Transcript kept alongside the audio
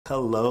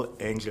Hello,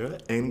 Andra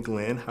and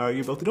Glenn. How are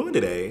you both doing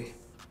today?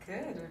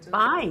 Good.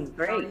 Fine,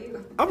 great. How are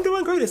you? I'm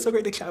doing great. It's so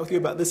great to chat with you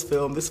about this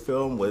film. This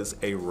film was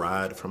a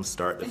ride from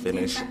start to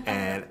finish,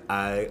 and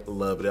I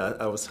loved it.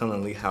 I was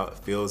telling Lee how it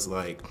feels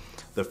like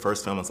the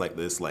first film is like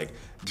this, like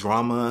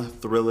drama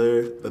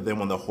thriller, but then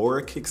when the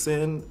horror kicks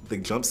in, the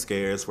jump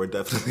scares were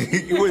definitely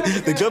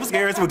the jump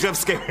scares were jump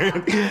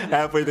scaring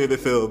halfway through the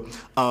film.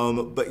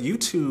 But you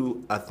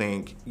two, I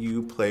think,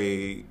 you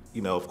play,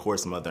 of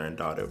course, mother and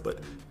daughter,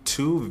 but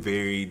two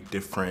very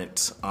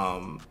different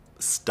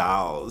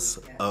styles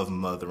of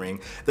mothering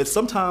that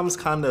sometimes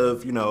kind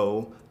of,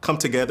 come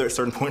together at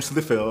certain points of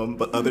the film,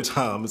 but other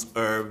times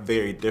are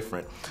very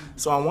different.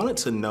 So I wanted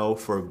to know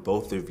for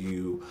both of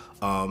you,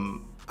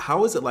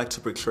 how is it like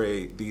to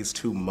portray these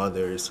two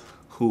mothers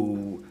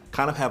who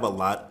kind of have a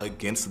lot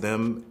against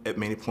them at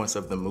many points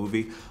of the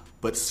movie,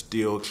 but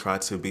still try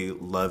to be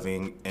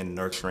loving and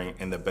nurturing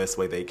in the best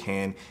way they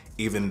can,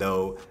 even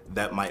though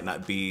that might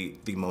not be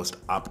the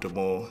most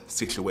optimal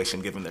situation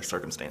given their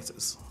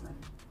circumstances?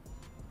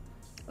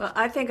 Well,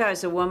 I think I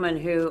was a woman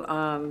who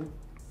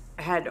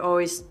had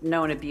always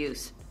known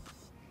abuse.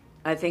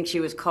 I think she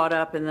was caught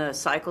up in the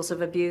cycles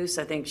of abuse.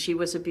 I think she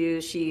was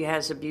abused. She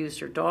has abused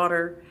her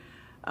daughter.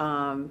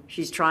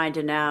 She's trying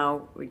to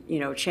now,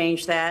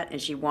 change that,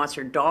 and she wants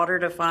her daughter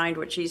to find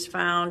what she's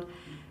found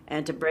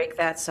and to break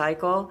that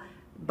cycle.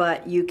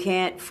 But you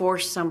can't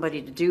force somebody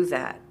to do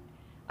that.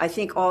 I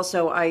think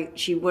also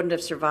she wouldn't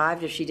have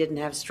survived if she didn't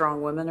have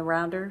strong women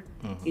around her.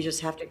 Mm-hmm. You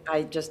just have to,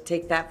 I just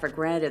take that for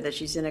granted that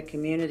she's in a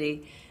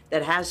community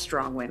that has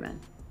strong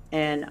women.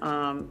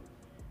 And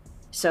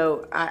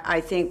so I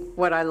think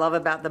what I love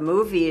about the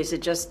movie is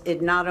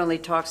it not only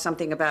talks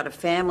something about a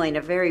family and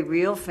a very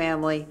real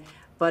family,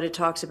 but it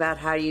talks about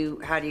how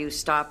do you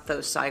stop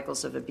those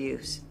cycles of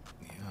abuse.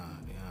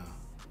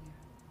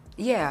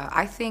 Yeah,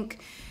 I think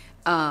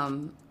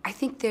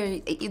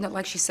there,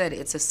 like she said,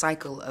 it's a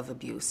cycle of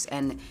abuse,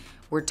 and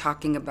we're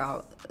talking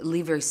about,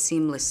 Lee very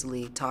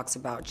seamlessly talks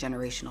about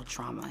generational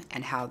trauma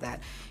and how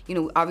that,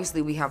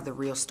 obviously we have the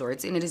real story,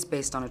 and it is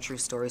based on a true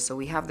story, so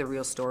we have the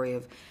real story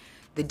of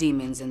the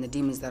demons and the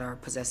demons that are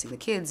possessing the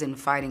kids and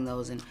fighting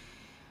those,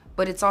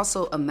 but it's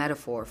also a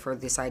metaphor for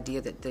this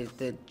idea that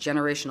the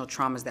generational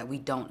traumas that we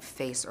don't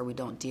face or we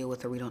don't deal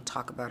with or we don't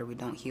talk about or we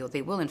don't heal,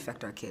 they will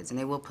infect our kids and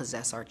they will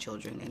possess our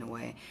children in a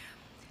way.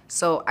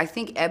 So I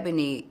think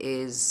Ebony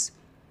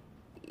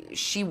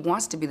she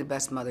wants to be the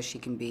best mother she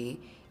can be,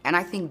 and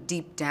I think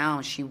deep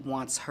down she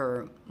wants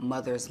her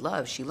mother's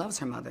love. She loves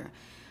her mother.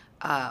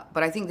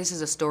 But I think this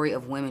is a story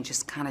of women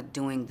just kind of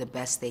doing the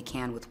best they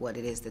can with what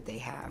it is that they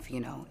have,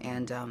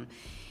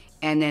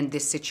 and then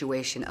this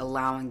situation,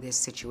 allowing this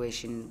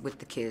situation with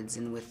the kids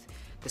and with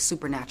the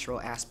supernatural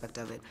aspect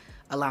of it,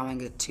 allowing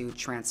it to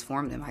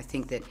transform them. I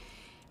think that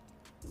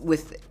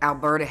with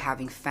Alberta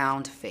having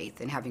found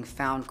faith and having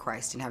found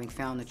Christ and having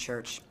found the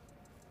church,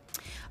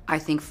 I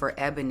think for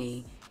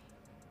Ebony,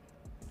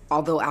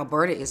 although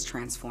Alberta is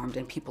transformed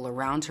and people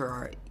around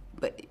her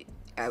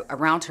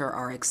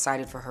are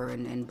excited for her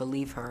and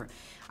believe her,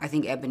 I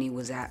think Ebony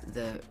was at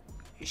the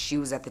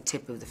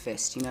tip of the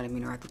fist, you know what I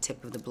mean, or at the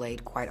tip of the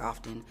blade quite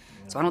often.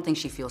 Yeah. So I don't think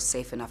she feels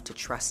safe enough to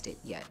trust it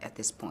yet at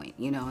this point,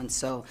 and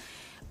so,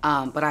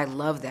 but I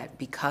love that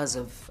because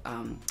of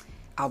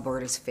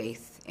Alberta's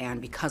faith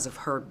and because of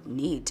her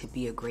need to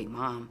be a great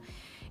mom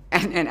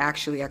and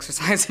actually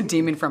exorcise a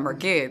demon from her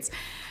kids,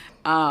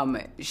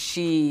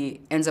 she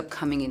ends up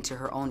coming into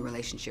her own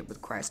relationship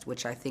with Christ,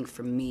 which I think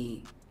for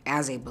me,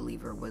 as a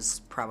believer,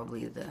 was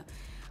probably the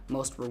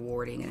most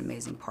rewarding and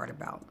amazing part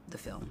about the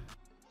film.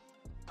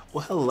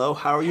 Well, hello,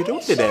 how are you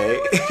doing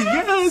today?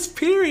 Yes,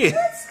 period.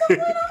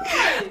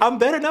 I'm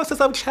better now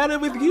since I'm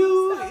chatting with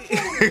you.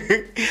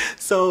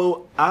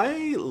 So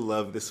I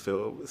love this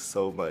film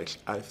so much.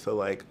 I feel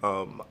like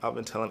I've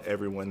been telling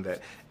everyone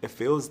that it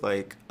feels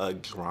like a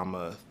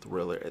drama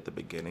thriller at the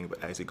beginning,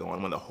 but as you go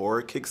on, when the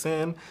horror kicks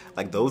in,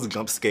 like those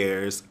jump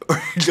scares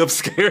are jump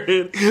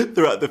scaring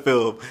throughout the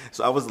film.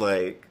 So I was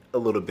like a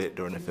little bit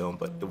during the film,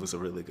 but it was a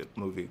really good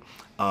movie.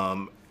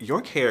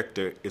 Your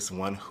character is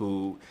one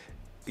who,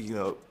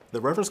 the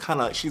Reverend's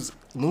she's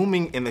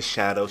looming in the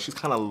shadows. She's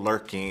kind of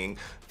lurking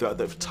throughout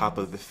the top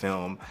of the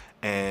film.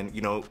 And,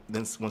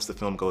 then once the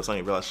film goes on,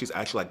 you realize she's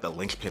actually like the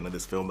linchpin of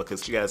this film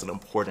because she has an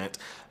important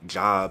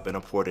job, an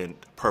important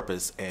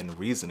purpose and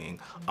reasoning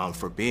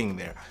for being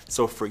there.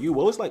 So for you,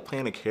 what was it like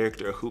playing a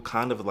character who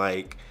kind of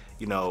like,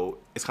 it's kind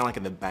of like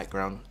in the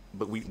background,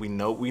 but we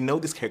know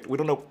this character. We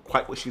don't know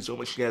quite what she's doing,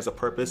 but she has a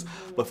purpose.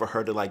 But for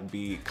her to like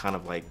be kind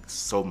of like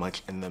so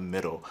much in the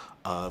middle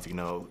of,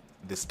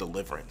 this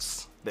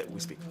deliverance that we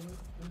speak of.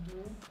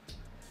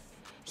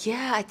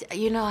 Yeah,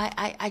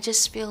 I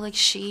just feel like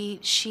she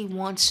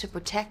wants to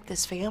protect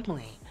this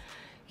family.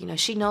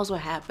 She knows what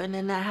happened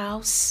in the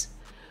house,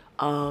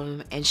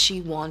 and she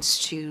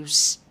wants to,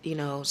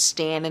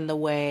 stand in the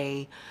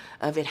way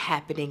of it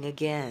happening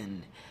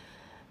again.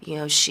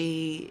 I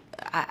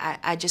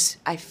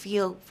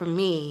feel for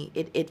me,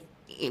 it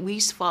we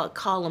used to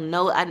call them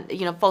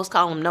folks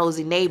call them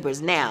nosy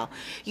neighbors now,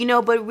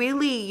 but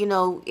really,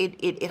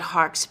 it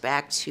harks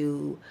back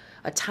to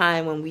a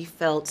time when we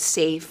felt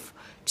safe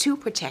to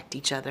protect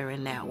each other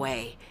in that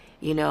way,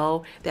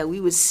 that we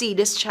would see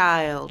this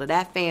child or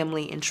that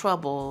family in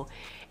trouble,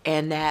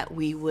 and that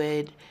we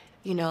would,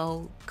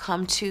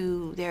 come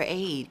to their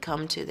aid,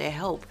 come to their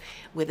help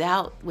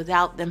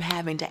without them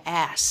having to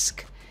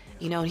ask.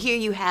 And here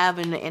you have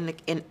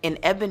in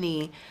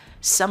Ebony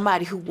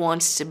somebody who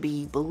wants to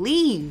be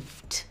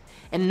believed,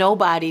 and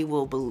nobody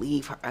will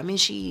believe her. I mean,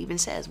 she even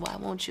says, "Why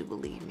won't you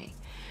believe me?"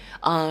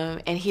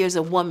 And here's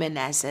a woman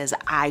that says,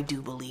 "I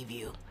do believe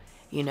you."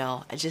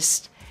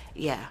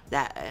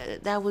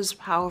 That was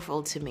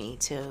powerful to me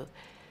to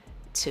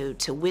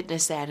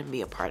witness that and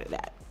be a part of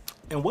that.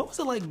 And what was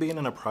it like being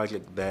in a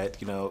project that,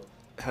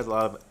 has a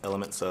lot of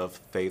elements of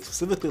faith,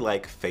 specifically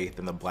like faith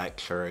in the Black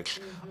church,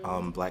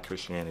 Black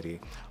Christianity,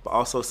 but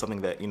also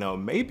something that,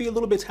 may be a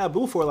little bit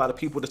taboo for a lot of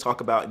people to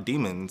talk about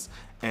demons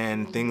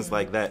and things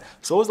like that.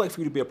 So it was like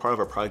for you to be a part of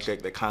a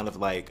project that kind of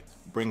like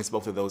brings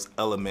both of those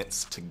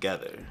elements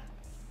together.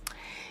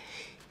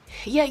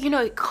 Yeah,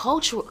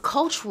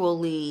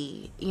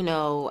 culturally,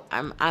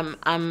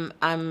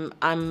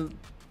 I'm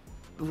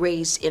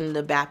raised in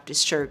the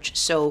Baptist church,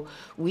 so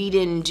we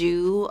didn't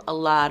do a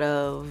lot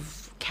of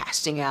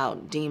casting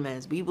out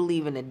demons. We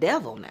believe in the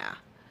devil now,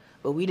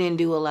 but we didn't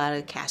do a lot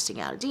of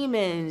casting out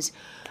demons.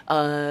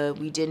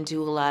 We didn't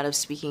do a lot of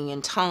speaking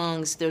in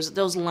tongues.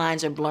 Those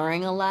lines are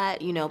blurring a lot.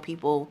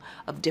 People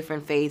of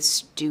different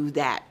faiths do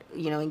that.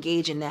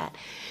 Engage in that.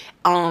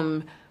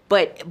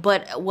 But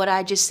what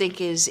I just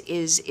think is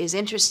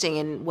interesting,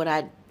 and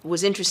what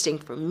was interesting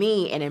for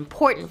me and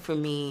important for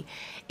me,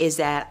 is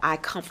that I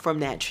come from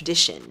that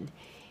tradition,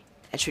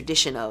 a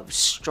tradition of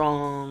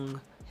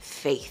strong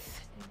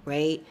faith,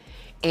 right?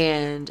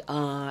 And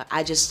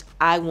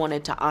I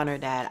wanted to honor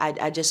that.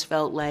 I just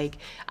felt like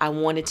I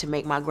wanted to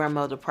make my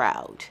grandmother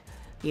proud,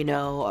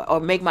 or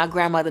make my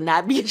grandmother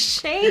not be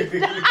ashamed,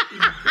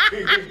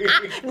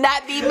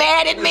 not be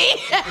mad at me,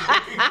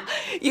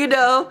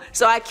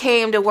 So I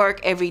came to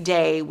work every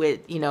day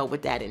with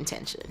that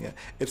intention. Yeah,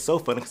 it's so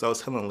funny because I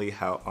was telling Lee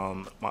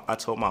how I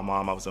told my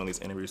mom I was doing these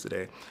interviews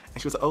today,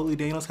 and she was like, "Oh, Lee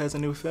Daniels has a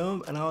new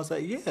film," and I was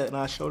like, "Yeah," and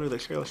I showed her the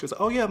trailer. She was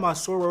like, "Oh yeah, my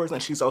sorors,"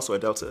 and she's also a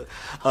Delta.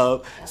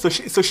 So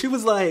she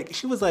was like,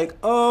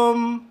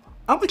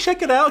 I'm gonna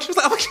check it out. She was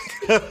like, I'm gonna check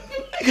it out.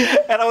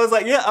 And I was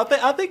like, yeah,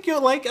 I think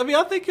you'll like it.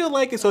 I think you'll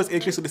like it. So it's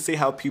interesting to see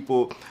how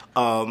people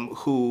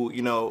who,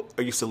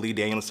 are used to Lee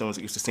Daniels films,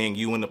 are used to seeing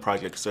you in the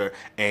projects, or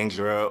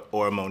Andra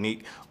or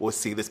Monique will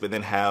see this, but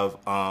then have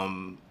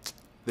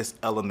this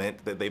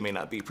element that they may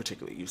not be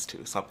particularly used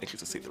to. So I'm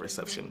interested to see the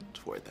reception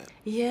toward that.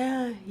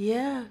 Yeah.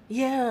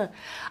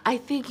 I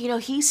think,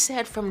 he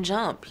said from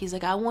jump, he's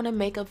like, I want to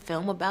make a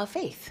film about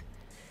faith.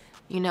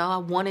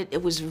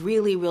 It was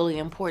really, really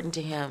important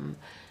to him,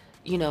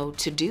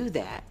 to do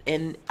that.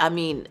 And I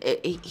mean,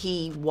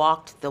 he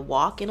walked the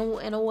walk in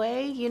a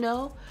way,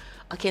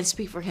 I can't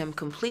speak for him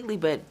completely,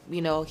 but,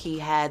 he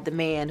had the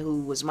man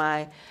who was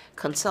my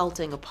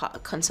consultant,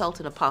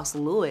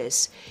 Apostle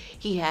Lewis.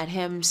 He had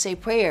him say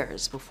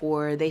prayers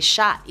before they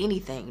shot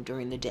anything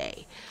during the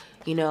day,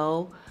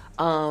 So,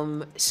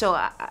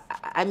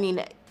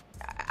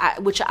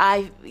 which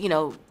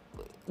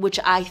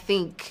I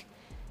think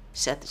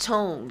set the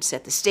tone,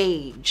 set the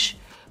stage,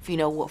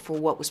 for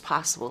what was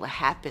possible to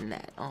happen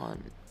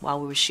while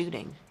we were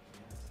shooting.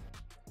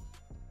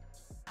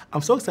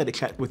 I'm so excited to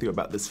chat with you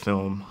about this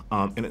film,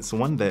 and it's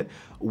one that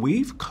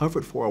we've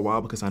covered for a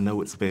while because I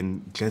know it's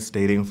been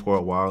gestating for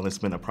a while, and it's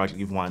been a project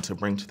you've wanted to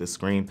bring to the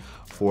screen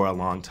for a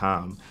long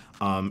time.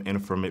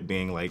 And from it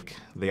being like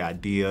the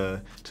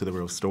idea to the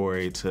real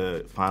story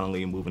to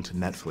finally moving to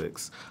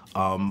Netflix.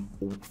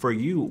 For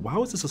you, why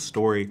was this a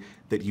story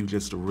that you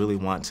just really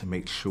want to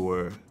make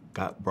sure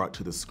got brought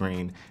to the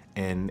screen,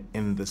 and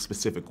in the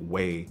specific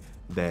way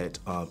that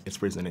it's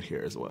presented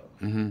here as well?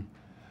 Mm-hmm.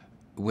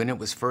 When it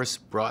was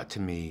first brought to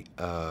me,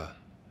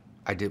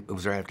 it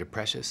was right after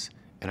Precious,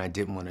 and I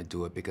didn't want to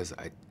do it because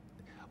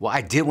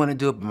I did want to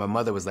do it, but my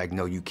mother was like,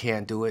 no, you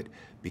can't do it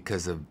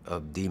because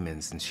of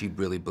demons, and she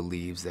really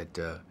believes that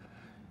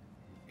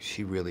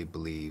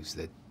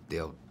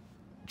they'll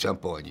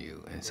jump on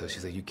you, and so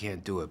she's like, you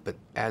can't do it. But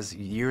as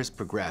years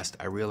progressed,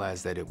 I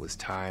realized that it was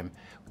time.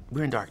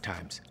 We're in dark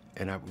times,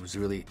 and it was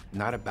really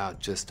not about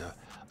just a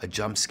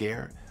jump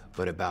scare,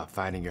 but about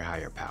finding your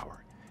higher power.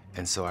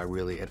 And so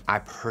I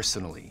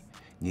personally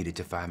needed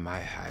to find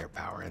my higher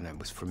power,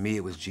 and for me,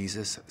 it was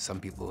Jesus. Some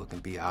people, it can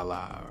be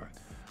Allah or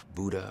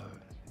Buddha,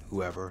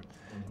 whoever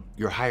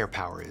your higher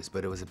power is,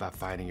 but it was about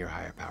finding your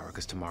higher power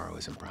because tomorrow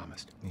isn't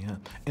promised. Yeah,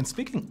 and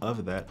speaking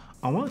of that,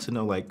 I wanted to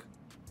know, what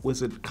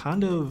was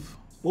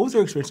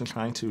your experience in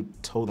trying to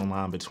toe the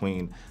line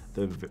between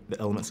the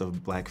elements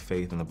of Black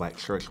faith and the Black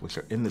church, which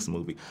are in this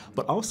movie,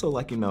 but also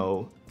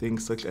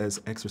things such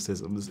as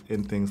exorcisms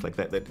and things like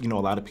that, a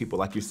lot of people,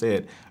 like you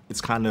said,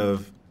 it's kind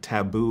of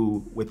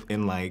taboo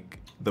within like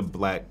the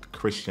Black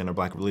Christian or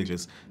Black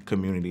religious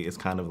community. It's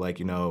kind of like,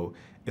 you know,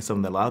 it's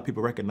something that a lot of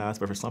people recognize,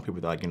 but for some people,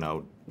 they're like, you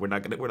know, we're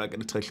not gonna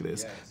touch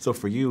this. Yes. So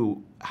for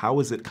you, how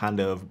was it kind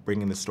of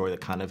bringing the story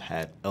that kind of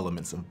had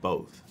elements of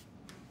both?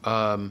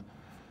 I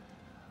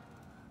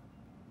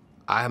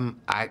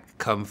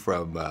come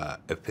from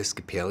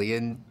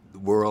Episcopalian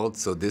world,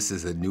 so this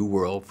is a new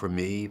world for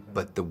me,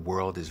 but the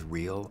world is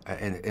real.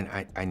 And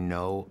I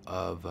know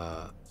of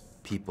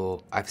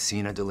people, I've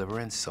seen a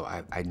deliverance, so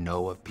I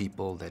know of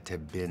people that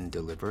have been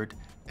delivered,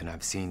 and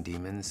I've seen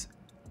demons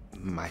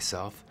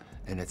myself,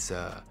 and it's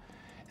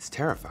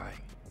terrifying.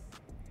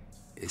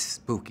 It's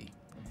spooky.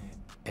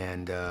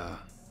 And, but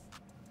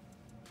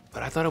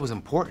I thought it was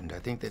important. I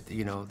think that,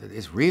 you know, that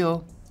it's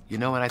real, you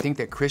know, and I think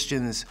that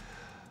Christians,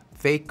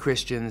 fake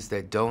Christians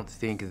that don't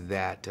think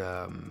that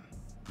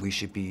we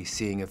should be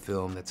seeing a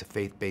film that's a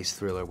faith-based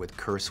thriller with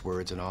curse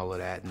words and all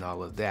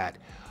of that,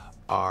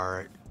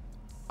 are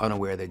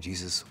unaware that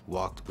Jesus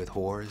walked with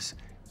whores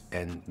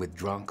and with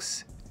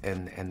drunks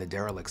and the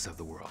derelicts of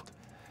the world.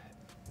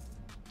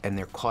 And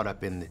they're caught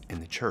up in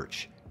the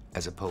church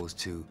as opposed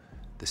to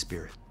the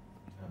spirit.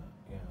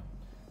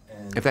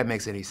 If that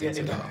makes any sense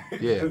at all.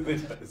 Yeah.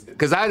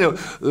 Because I know,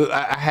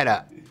 I had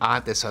an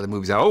aunt that saw the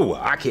movies, oh,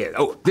 I can't,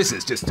 oh, this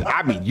is just,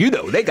 I mean, you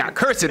know, they got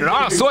cursing and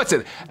all sorts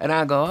of, and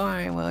I go, all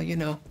right, well, you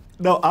know.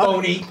 No,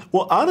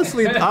 well,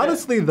 honestly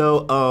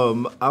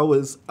though, I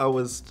was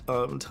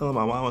telling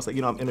my mom, I was like,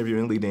 you know, I'm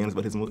interviewing Lee Daniels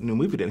about his new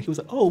movie, and he was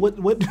like, oh, what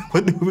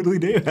new movie Lee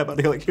Daniels have out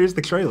there? Like, here's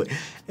the trailer,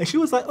 and she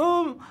was like,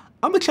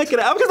 I'm gonna check it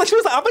out. Because like, she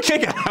was like, I'm gonna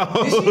check it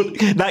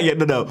out. Not yet,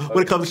 no.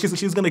 When it comes,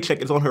 she's gonna check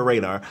it. It's on her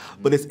radar.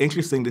 But it's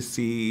interesting to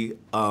see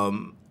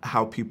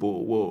how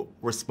people will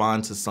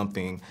respond to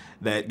something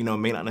that, you know,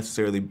 may not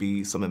necessarily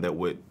be something that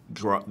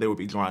they would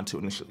be drawn to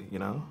initially. You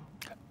know,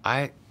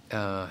 I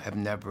have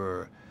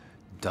never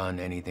done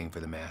anything for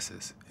the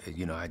masses.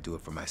 You know, I do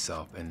it for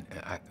myself,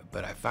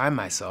 but I find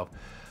myself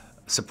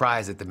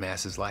surprised that the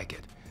masses like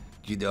it.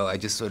 You know, I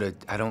just sort of,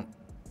 I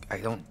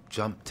don't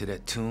jump to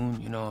that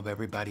tune, you know, of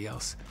everybody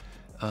else.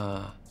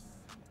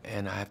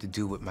 And I have to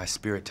do what my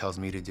spirit tells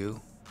me to do.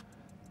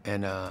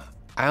 And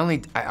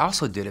I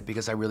also did it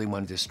because I really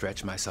wanted to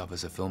stretch myself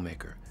as a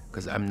filmmaker,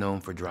 because I'm known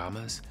for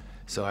dramas,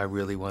 so I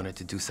really wanted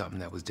to do something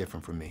that was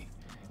different for me.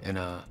 And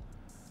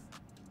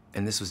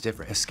this was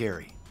different, it's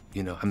scary.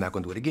 You know, I'm not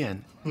going to do it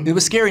again. It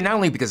was scary not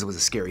only because it was a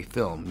scary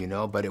film, you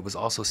know, but it was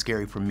also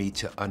scary for me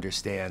to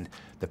understand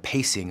the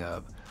pacing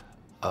of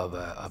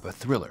a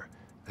thriller.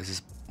 This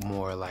is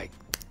more like,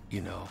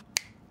 you know,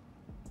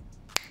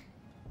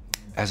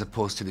 as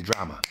opposed to the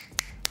drama,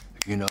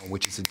 you know,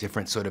 which is a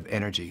different sort of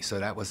energy. So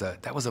that was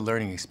a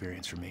learning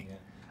experience for me.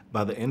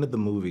 By the end of the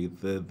movie,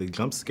 the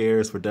jump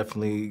scares were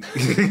definitely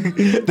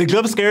the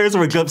jump scares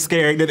were jump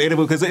scaring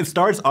because it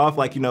starts off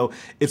like, you know,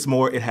 it's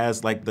more, it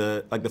has like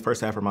the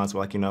first half reminds me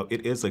like, you know,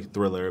 it is a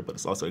thriller, but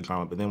it's also a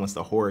drama. But then once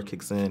the horror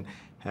kicks in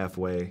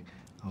halfway,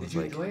 I was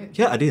like, enjoy it?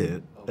 Yeah, I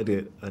did.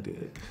 Okay. I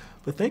did.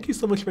 But thank you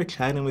so much for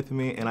chatting with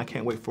me, and I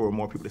can't wait for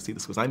more people to see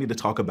this because I need to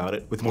talk about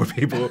it with more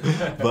people.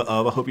 But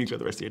I hope you enjoy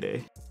the rest of your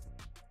day.